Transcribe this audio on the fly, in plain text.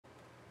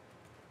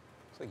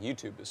Looks like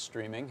YouTube is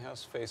streaming.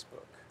 How's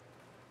Facebook?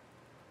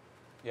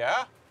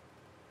 Yeah?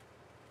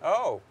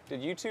 Oh,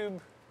 did YouTube?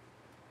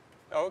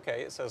 Oh,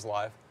 okay, it says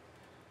live.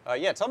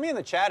 Yeah, tell me in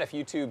the chat if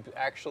YouTube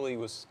actually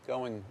was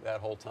going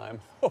that whole time.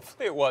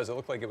 Hopefully it was. It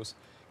looked like it was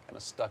kind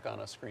of stuck on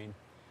a screen.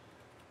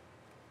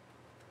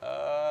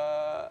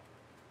 Oh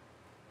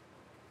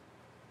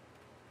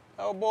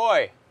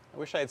boy, I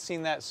wish I had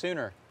seen that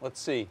sooner. Let's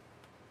see.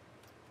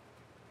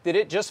 Did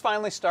it just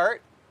finally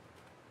start?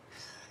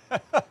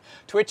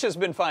 Twitch has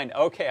been fine.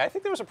 Okay, I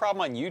think there was a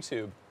problem on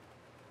YouTube.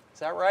 Is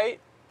that right?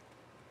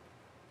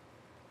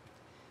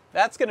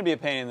 That's going to be a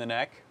pain in the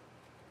neck.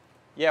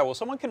 Yeah, will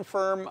someone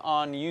confirm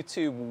on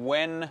YouTube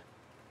when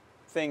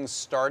things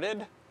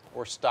started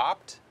or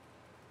stopped?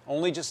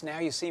 Only just now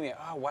you see me.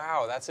 Oh,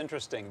 wow, that's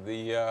interesting.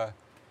 The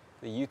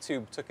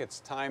YouTube took its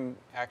time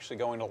actually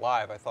going to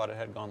live. I thought it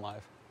had gone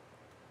live.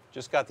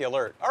 Just got the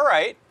alert. All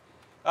right.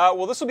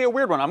 Well, this will be a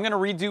weird one. I'm going to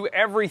redo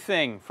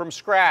everything from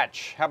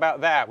scratch. How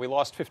about that? We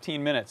lost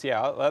 15 minutes.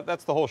 Yeah,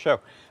 that's the whole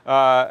show.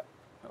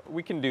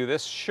 We can do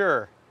this,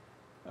 sure.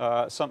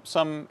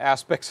 Some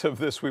aspects of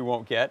this we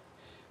won't get,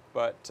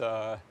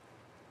 but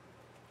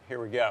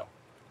here we go.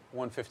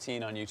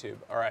 1:15 on YouTube.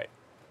 All right.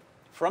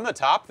 From the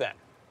top then.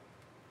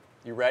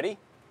 You ready?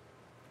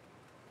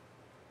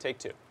 Take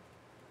two.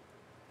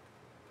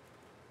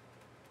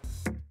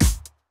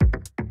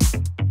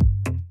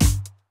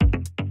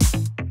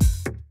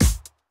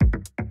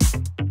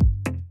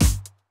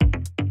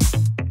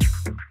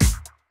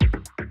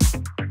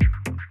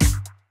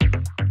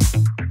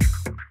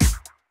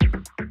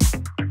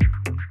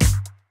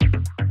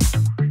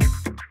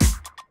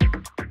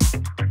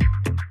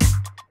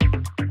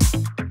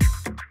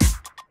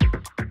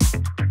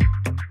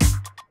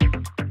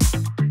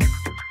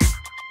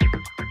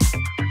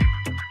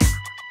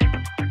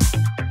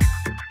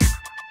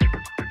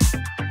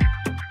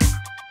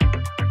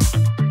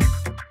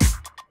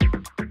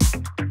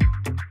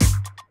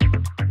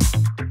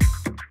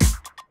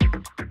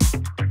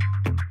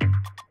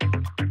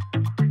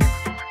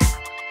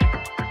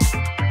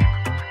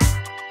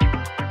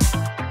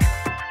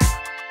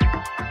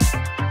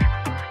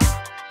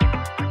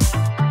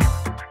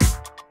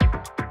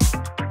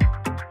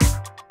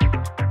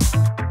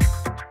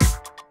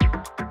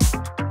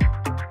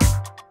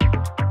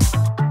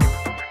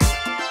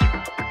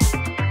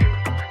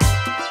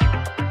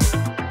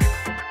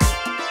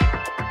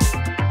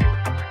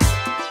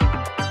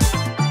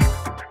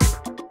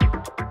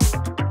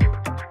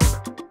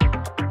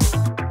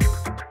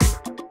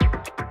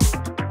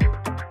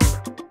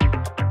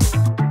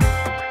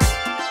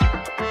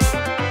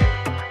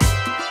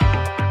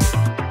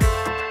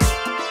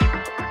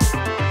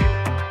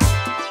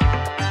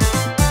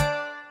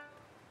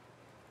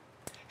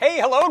 Hey,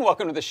 hello, and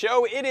welcome to the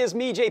show. It is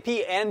me,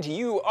 JP, and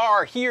you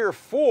are here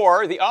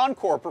for the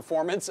encore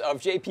performance of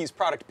JP's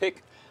product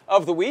pick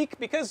of the week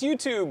because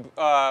YouTube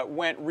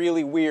went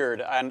really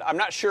weird, and I'm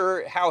not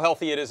sure how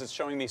healthy it is. It's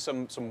showing me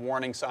some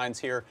warning signs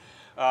here.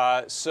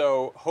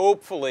 So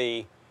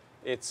hopefully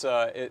it's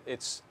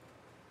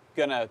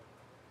gonna,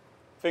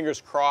 fingers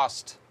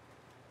crossed,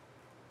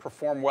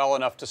 perform well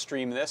enough to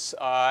stream this,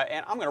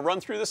 and I'm gonna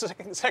run through this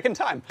a second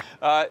time.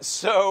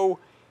 So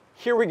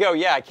here we go.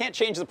 Yeah, I can't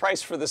change the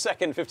price for the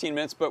second 15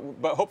 minutes, but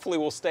hopefully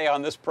we'll stay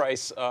on this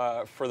price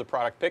for the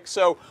product pick.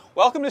 So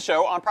welcome to the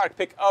show. On product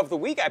pick of the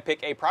week, I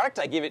pick a product,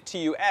 I give it to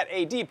you at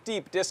a deep,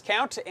 deep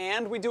discount,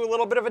 and we do a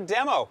little bit of a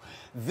demo.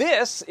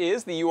 This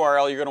is the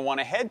URL you're going to want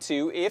to head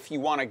to if you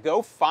want to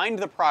go find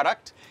the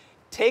product,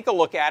 take a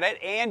look at it,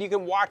 and you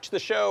can watch the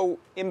show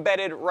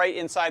embedded right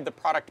inside the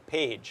product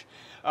page.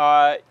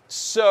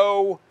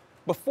 So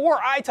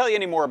before I tell you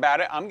any more about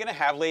it, I'm going to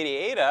have Lady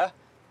Ada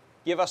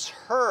give us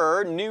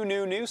her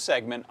new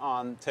segment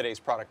on today's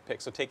product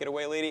pick. So take it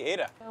away, Lady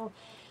Ada. So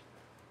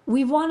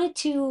we wanted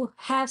to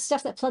have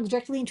stuff that plugs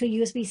directly into a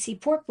USB-C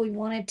port, but we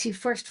wanted to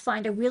first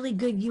find a really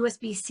good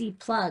USB-C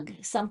plug,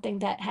 something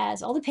that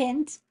has all the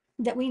pins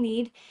that we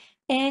need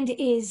and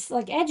is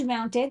like edge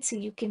mounted, so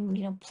you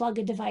can, plug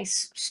a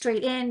device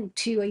straight in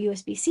to a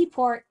USB-C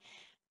port,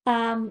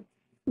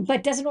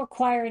 but doesn't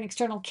require an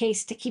external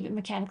case to keep it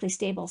mechanically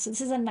stable. So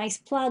this is a nice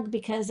plug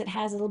because it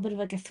has a little bit of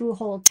like a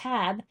through-hole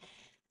tab,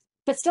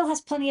 but still has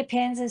plenty of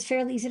pins and is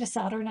fairly easy to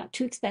solder, not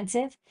too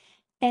expensive.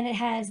 And it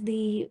has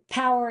the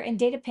power and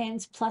data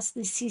pins plus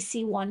the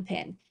CC1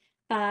 pin.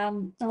 A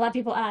lot of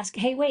people ask,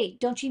 hey, wait,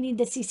 don't you need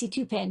the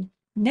CC2 pin?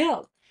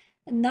 No,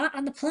 not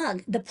on the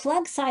plug. The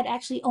plug side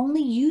actually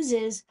only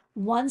uses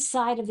one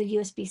side of the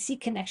USB-C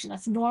connection.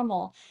 That's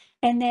normal.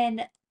 And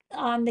then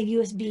on the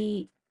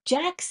USB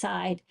jack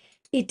side,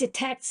 it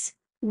detects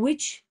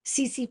which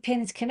CC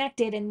pin is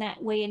connected, and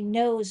that way it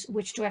knows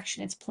which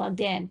direction it's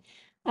plugged in.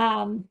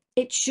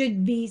 It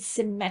should be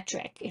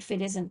symmetric. If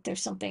it isn't,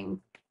 there's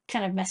something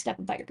kind of messed up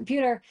about your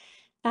computer.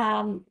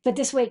 But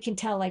this way it can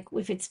tell like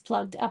if it's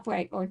plugged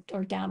upright or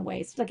down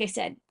ways. Like I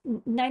said,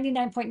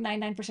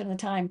 99.99% of the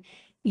time,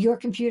 your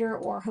computer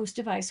or host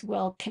device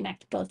will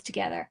connect both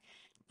together.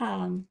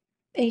 And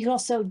you can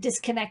also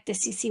disconnect the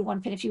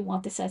CC1 pin if you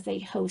want this as a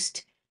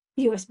host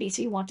USB.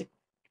 So you want to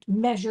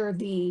measure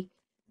the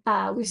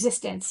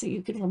resistance, so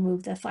you can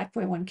remove the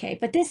 5.1K.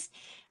 But this,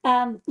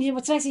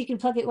 what's nice is you can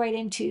plug it right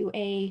into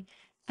a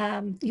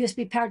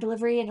USB power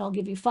delivery, and it'll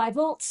give you 5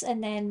 volts.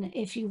 And then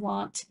if you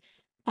want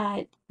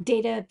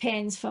data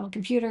pins from a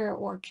computer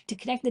or to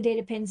connect the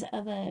data pins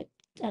of a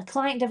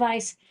client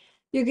device,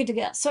 you're good to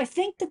go. So I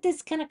think that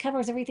this kind of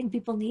covers everything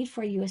people need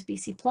for a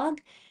USB-C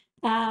plug.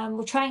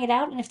 We're trying it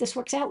out, and if this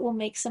works out, we'll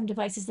make some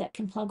devices that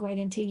can plug right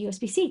into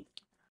USB-C.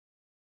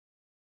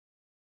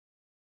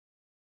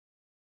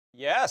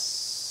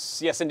 Yes,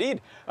 yes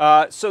indeed.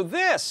 So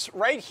this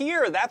right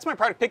here, that's my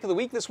product pick of the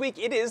week this week.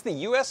 It is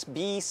the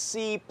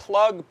USB-C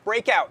Plug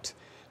Breakout.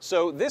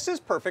 So this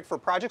is perfect for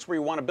projects where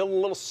you want to build a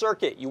little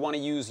circuit. You want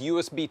to use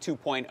USB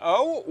 2.0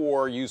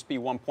 or USB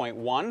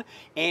 1.1,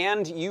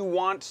 and you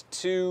want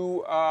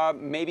to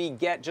maybe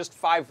get just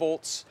 5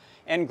 volts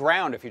and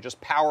ground if you're just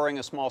powering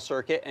a small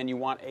circuit and you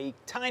want a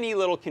tiny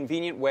little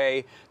convenient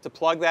way to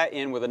plug that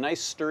in with a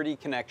nice sturdy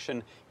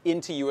connection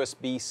into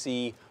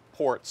USB-C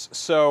ports.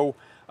 So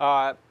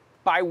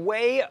by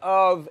way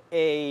of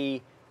a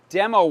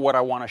demo, what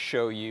I want to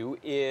show you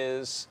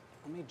is,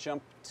 let me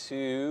jump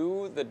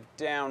to the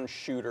down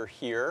shooter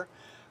here.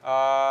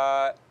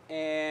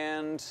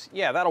 And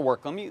yeah, that'll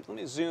work. Let me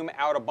zoom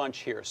out a bunch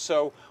here.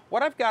 So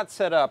what I've got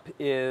set up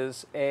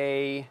is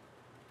a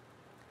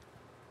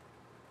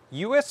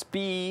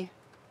USB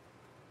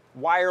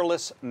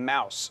wireless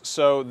mouse.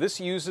 So this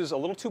uses a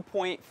little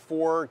 2.4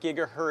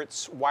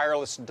 gigahertz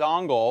wireless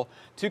dongle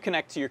to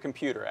connect to your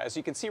computer. As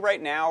you can see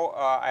right now,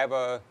 I have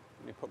let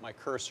me put my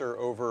cursor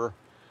over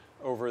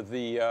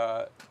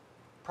the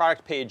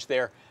product page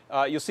there.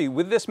 You'll see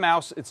with this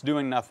mouse, it's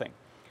doing nothing.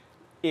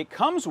 It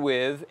comes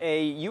with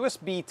a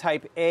USB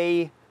Type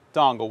A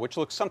dongle, which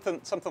looks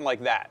something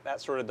like that. That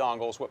sort of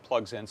dongle is what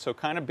plugs in. So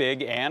kind of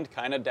big and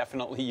kind of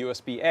definitely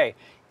USB-A.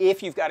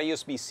 If you've got a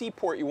USB-C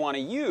port you want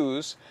to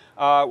use,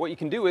 what you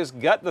can do is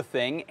gut the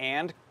thing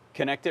and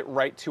connect it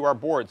right to our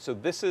board. So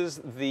this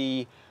is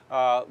the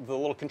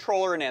little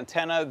controller and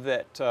antenna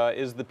that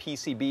is the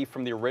PCB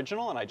from the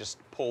original, and I just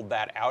pulled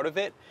that out of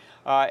it.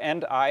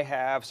 And I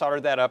have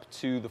soldered that up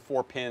to the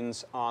 4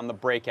 pins on the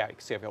breakout. You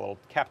can see I've got a little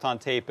Kapton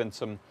tape and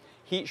some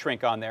heat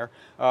shrink on there.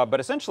 But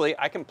essentially,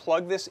 I can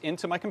plug this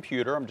into my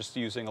computer. I'm just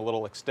using a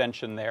little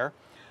extension there.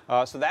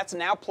 So that's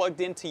now plugged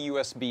into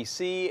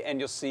USB-C, and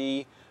you'll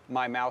see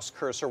my mouse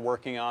cursor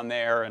working on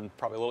there, and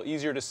probably a little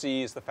easier to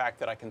see is the fact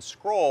that I can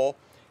scroll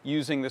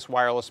using this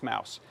wireless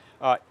mouse.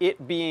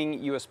 It being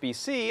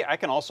USB-C, I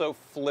can also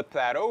flip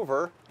that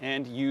over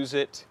and use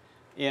it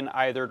in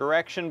either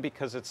direction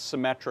because it's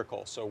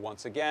symmetrical. So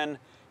once again,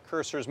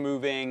 cursor's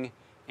moving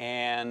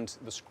and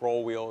the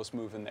scroll wheel is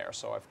moving there.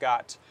 So I've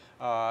got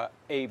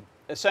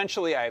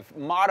essentially I've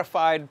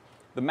modified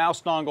the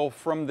mouse dongle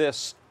from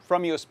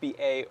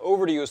USB-A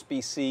over to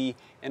USB-C,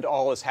 and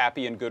all is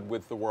happy and good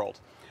with the world.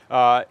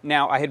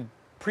 Now I had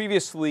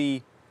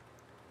previously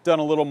done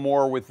a little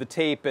more with the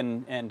tape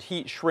and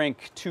heat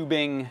shrink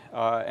tubing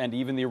and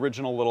even the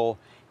original little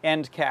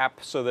end cap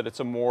so that it's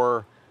a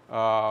more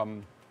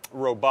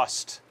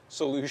robust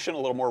solution, a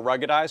little more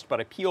ruggedized, but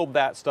I peeled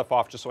that stuff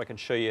off just so I can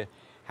show you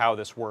how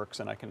this works,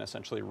 and I can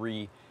essentially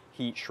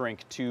reheat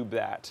shrink tube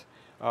that.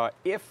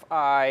 If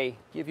I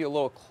give you a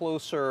little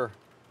closer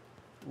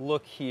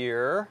look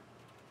here,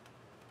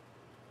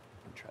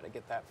 and try to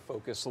get that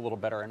focus a little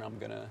better, and I'm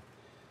going to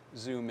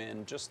zoom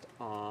in just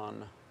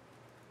on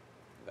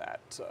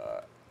that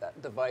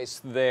device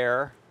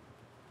there.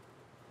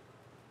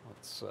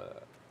 Let's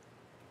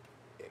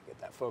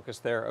get that focus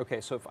there. Okay,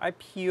 so if I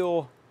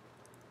peel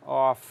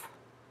off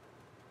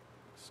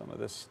some of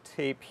this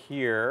tape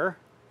here,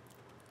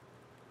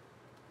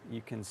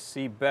 you can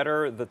see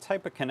better the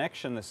type of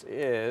connection this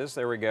is.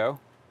 There we go.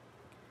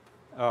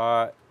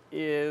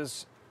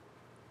 Is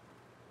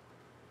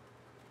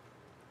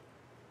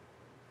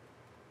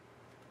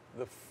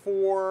the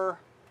 4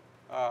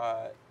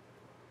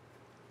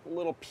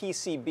 little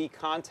PCB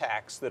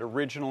contacts that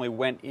originally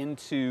went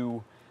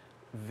into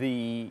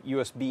the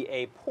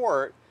USB-A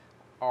port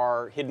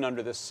are hidden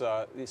under this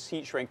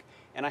heat shrink,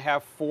 and I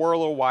have 4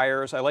 little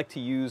wires. I like to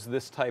use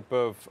this type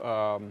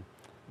of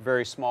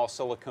very small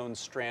silicone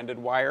stranded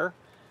wire,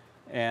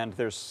 and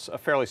there's a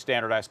fairly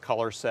standardized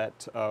color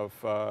set of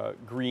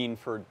green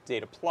for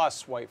data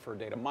plus, white for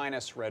data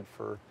minus, red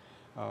for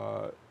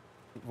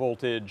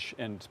voltage,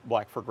 and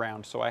black for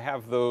ground. So I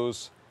have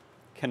those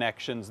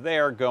connections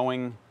there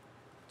going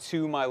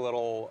to my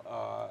little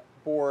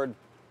board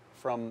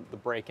from the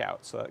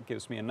breakout. So that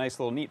gives me a nice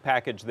little neat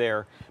package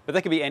there, but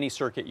that could be any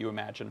circuit you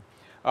imagine.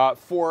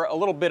 For a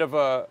little bit of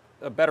a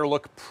better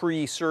look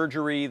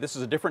pre-surgery, this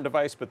is a different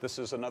device, but this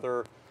is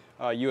another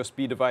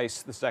USB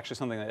device. This is actually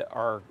something that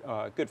our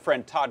good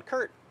friend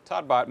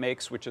Toddbot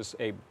makes, which is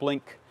a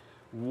Blink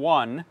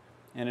 1,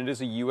 and it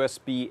is a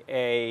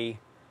USB-A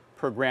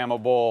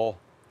programmable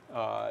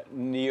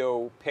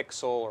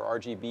NeoPixel or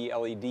RGB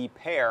LED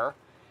pair.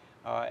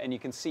 And you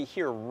can see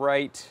here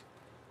right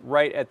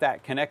at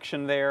that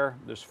connection there,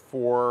 there's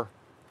 4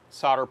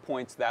 solder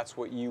points. That's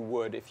what you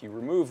would if you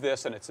remove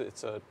this, and it's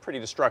a pretty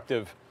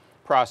destructive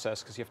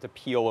process because you have to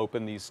peel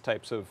open these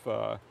types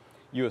of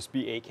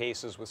USB-A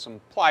cases with some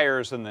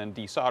pliers and then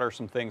desolder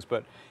some things.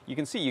 But you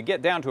can see you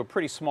get down to a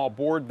pretty small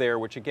board there,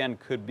 which again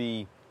could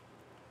be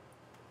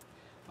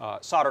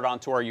soldered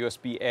onto our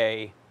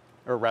USB-A,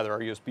 or rather our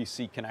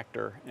USB-C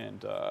connector,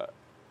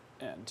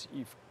 and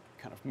you've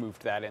kind of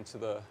moved that into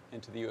the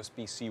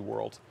USB-C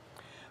world.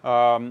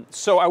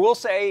 So I will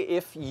say,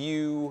 if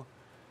you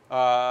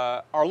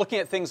are looking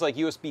at things like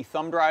USB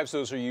thumb drives,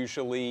 those are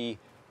usually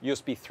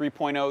USB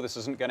 3.0. This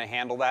isn't going to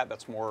handle that.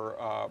 That's more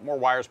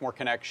wires, more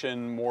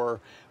connection,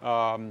 more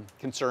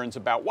concerns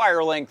about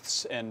wire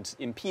lengths and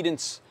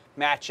impedance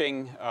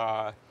matching,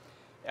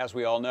 as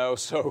we all know.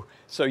 So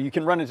you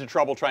can run into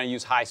trouble trying to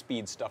use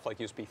high-speed stuff like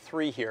USB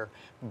 3 here,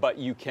 but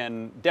you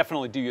can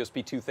definitely do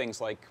USB 2 things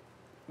like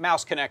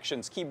mouse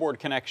connections, keyboard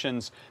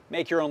connections,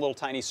 make your own little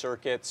tiny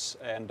circuits,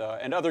 and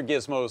other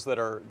gizmos that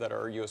are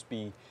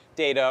USB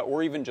data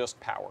or even just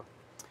power.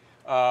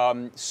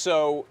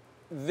 So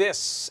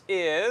this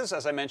is,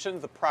 as I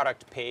mentioned, the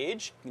product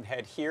page. You can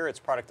head here. It's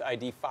product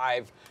ID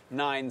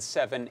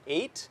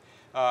 5978.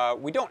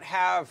 We don't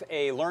have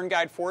a learn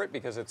guide for it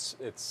because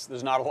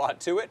there's not a lot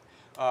to it,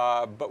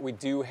 but we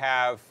do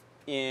have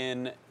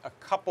in a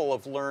couple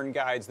of learn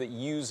guides that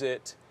use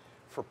it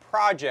for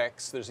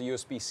projects. There's a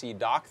USB-C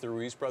dock the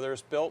Ruiz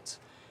brothers built,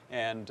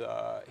 and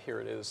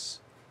here it is.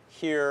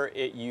 Here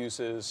it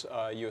uses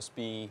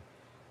USB-C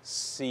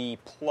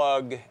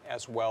plug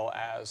as well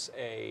as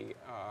a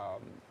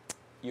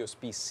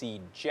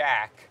USB-C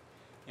jack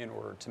in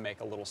order to make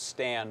a little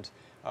stand.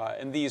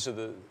 And these are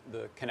the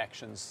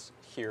connections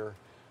here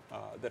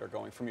that are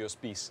going from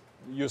USB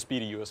to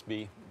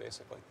USB,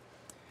 basically.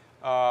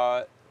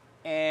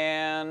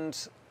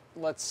 And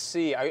let's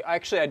see, I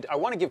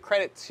want to give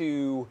credit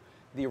to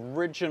the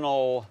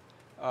original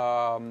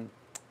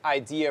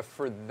idea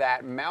for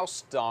that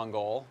mouse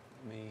dongle.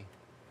 Let me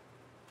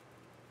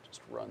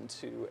just run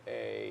to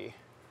a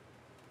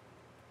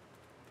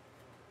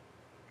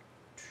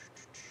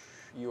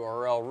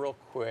URL real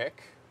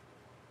quick.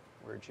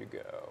 Where'd you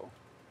go?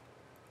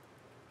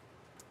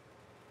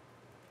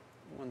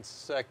 One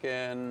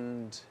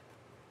second.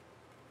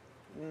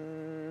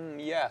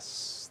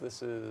 Yes,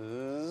 this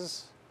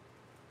is,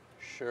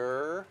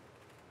 sure.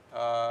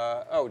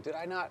 Oh, did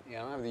I not? Yeah,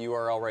 I don't have the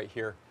URL right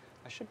here.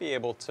 I should be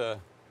able to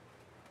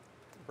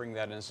bring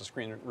that in as a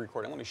screen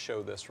recording. Let me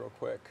show this real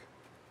quick.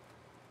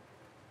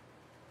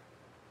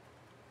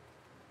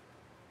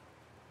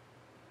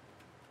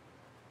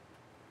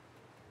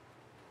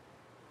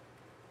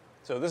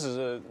 So this is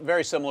a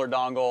very similar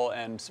dongle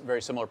and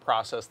very similar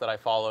process that I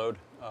followed.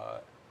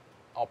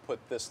 I'll put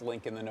this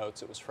link in the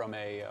notes. It was from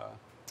a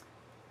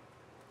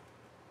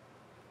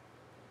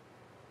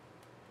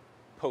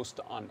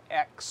post on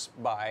X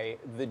by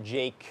the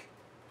Jake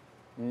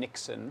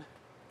Nixon.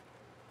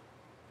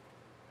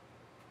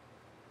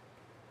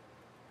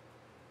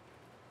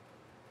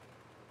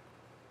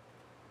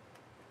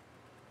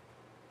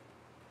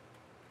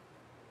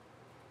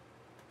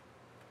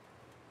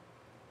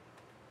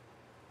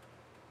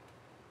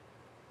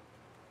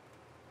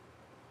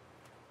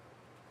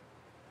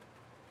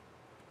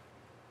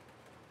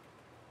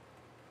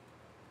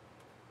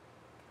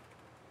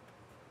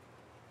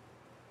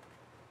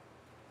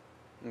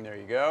 And there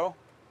you go.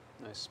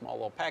 Nice small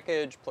little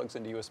package, plugs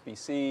into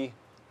USB-C,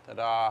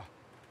 ta-da,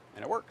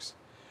 and it works.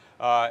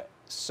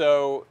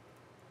 So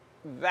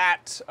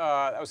that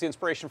was the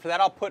inspiration for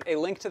that. I'll put a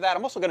link to that.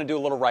 I'm also going to do a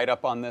little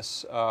write-up on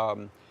this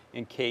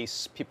in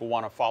case people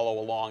want to follow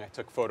along. I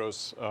took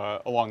photos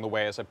along the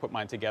way as I put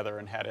mine together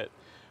and had it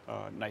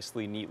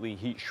nicely, neatly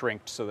heat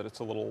shrinked so that it's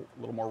a little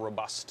more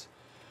robust.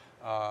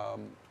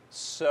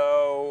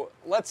 So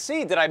let's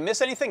see, did I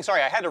miss anything?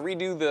 Sorry, I had to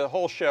redo the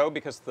whole show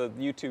because the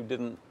YouTube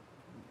didn't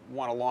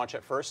want to launch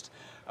at first.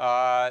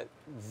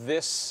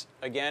 This,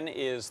 again,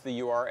 is the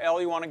URL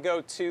you want to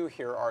go to.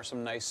 Here are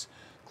some nice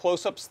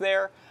close-ups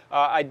there.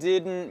 I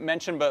didn't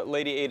mention, but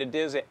Lady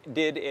Ada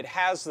did. It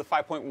has the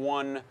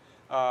 5.1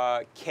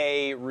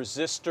 K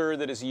resistor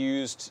that is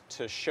used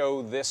to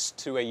show this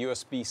to a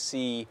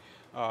USB-C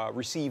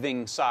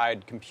receiving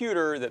side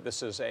computer, that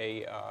this is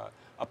a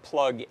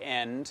plug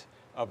end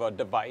of a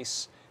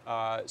device.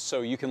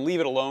 So you can leave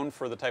it alone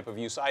for the type of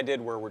use I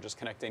did, where we're just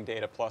connecting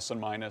data plus and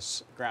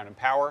minus ground and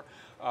power.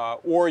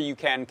 Or you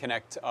can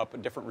connect up a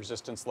different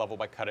resistance level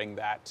by cutting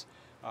that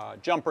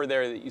jumper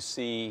there that you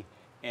see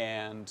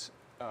and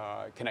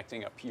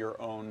connecting up your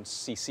own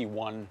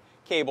CC1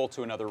 cable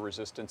to another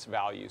resistance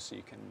value, so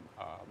you can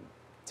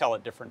tell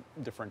it different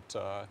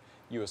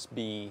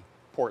USB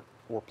port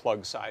or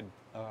plug side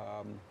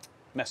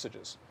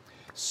messages.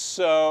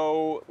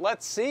 So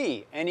let's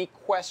see, any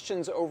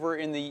questions over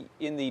in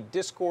the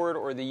Discord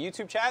or the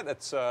YouTube chat?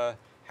 That's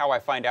how I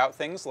find out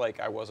things, like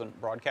I wasn't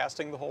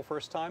broadcasting the whole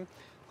first time.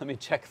 Let me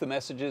check the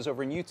messages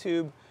over in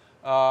YouTube.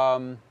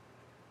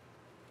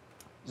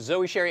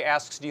 Zoe Sherry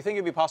asks, do you think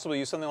it'd be possible to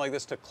use something like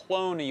this to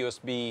clone a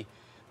USB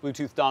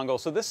Bluetooth dongle?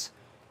 So this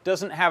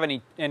doesn't have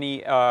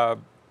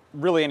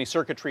really any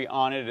circuitry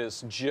on it. It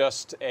is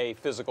just a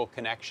physical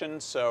connection.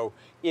 So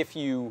if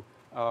you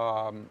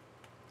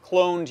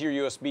cloned your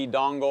USB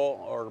dongle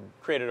or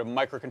created a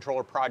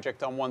microcontroller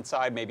project on one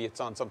side, maybe it's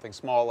on something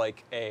small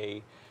like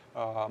a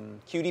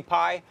Cutie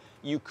Pie,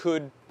 you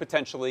could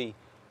potentially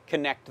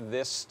connect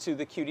this to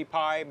the Cutie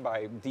Pie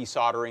by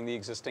desoldering the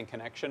existing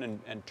connection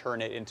and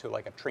turn it into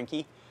like a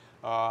Trinky.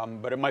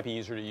 But it might be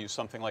easier to use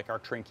something like our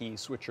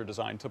Trinkies, which are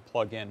designed to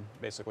plug in,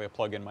 basically a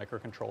plug-in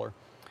microcontroller.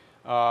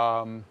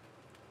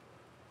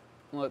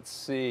 Let's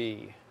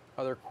see,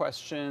 other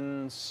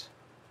questions?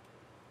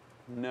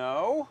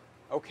 No?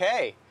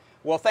 Okay.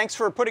 Well, thanks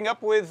for putting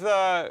up with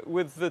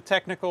the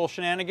technical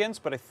shenanigans,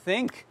 but I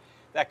think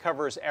that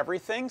covers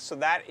everything. So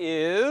that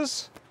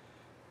is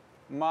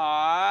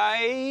my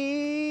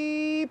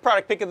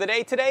product pick of the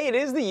day today. It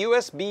is the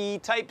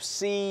USB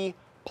Type-C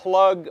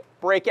Plug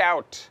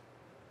Breakout.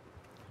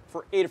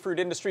 For Adafruit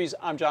Industries,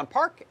 I'm John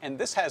Park, and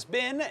this has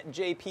been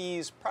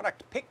JP's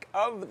product pick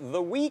of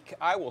the week.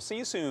 I will see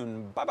you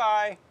soon.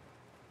 Bye-bye.